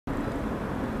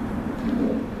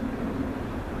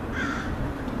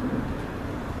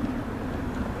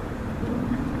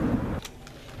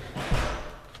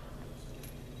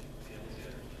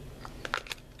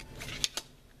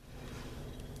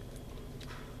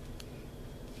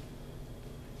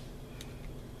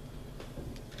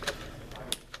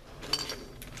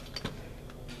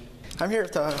I'm here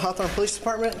at the Hawthorne Police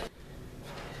Department,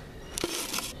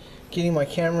 getting my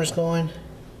cameras going.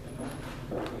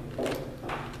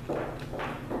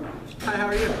 Hi, how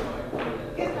are you?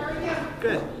 Good, how are you?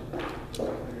 Good.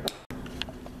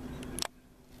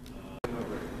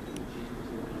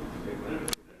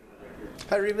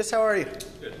 Hi, Rebus, how are you?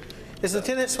 Good. Is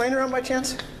Lieutenant Swain around by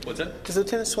chance? What's that? Is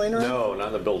Lieutenant Swain around? No, not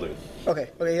in the building. Okay,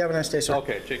 you have a nice day, sir.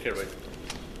 Okay, take care, buddy.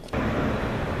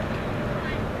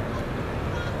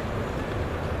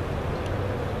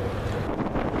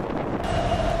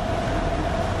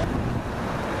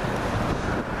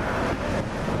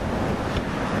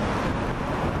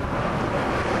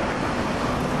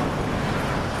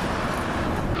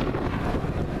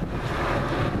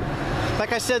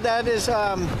 Like I said, that is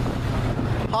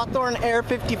Hawthorne Air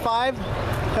 55.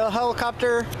 A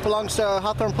helicopter belongs to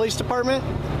Hawthorne Police Department.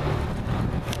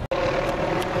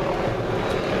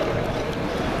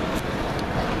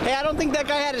 Hey, I don't think that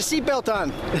guy had a seatbelt on.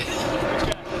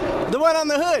 The one on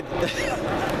the hood.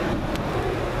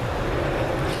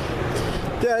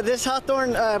 This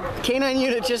Hawthorne canine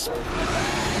unit just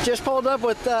pulled up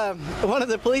with one of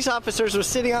the police officers was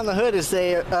sitting on the hood as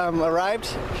they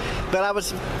arrived. But I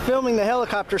was filming the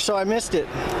helicopter, so I missed it.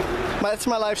 That's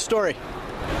my life story.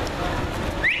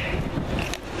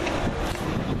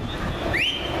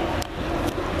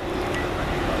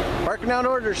 Barking out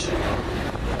orders.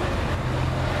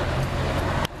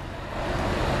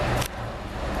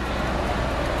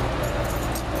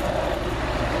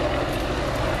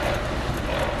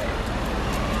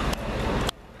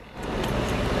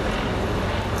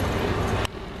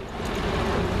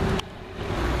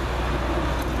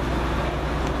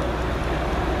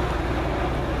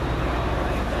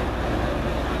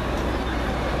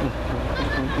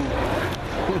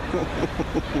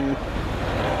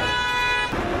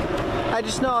 I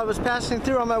just know I was passing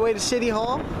through on my way to City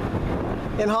Hall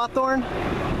in Hawthorne,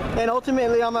 and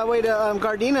ultimately on my way to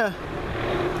Gardena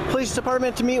Police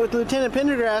Department to meet with Lieutenant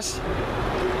Pendergrass.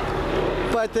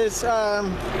 But this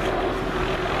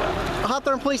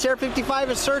Hawthorne Police Air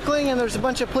 55 is circling, and there's a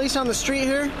bunch of police on the street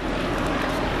here.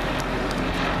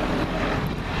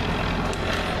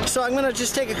 So I'm gonna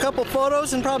just take a couple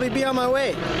photos and probably be on my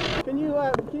way. Can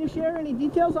you share any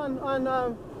details on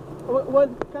what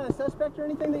kind of suspect or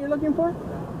anything that you're looking for?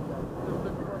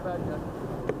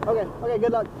 Okay,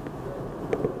 good luck.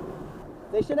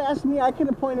 They should have asked me, I could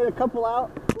have pointed a couple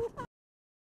out.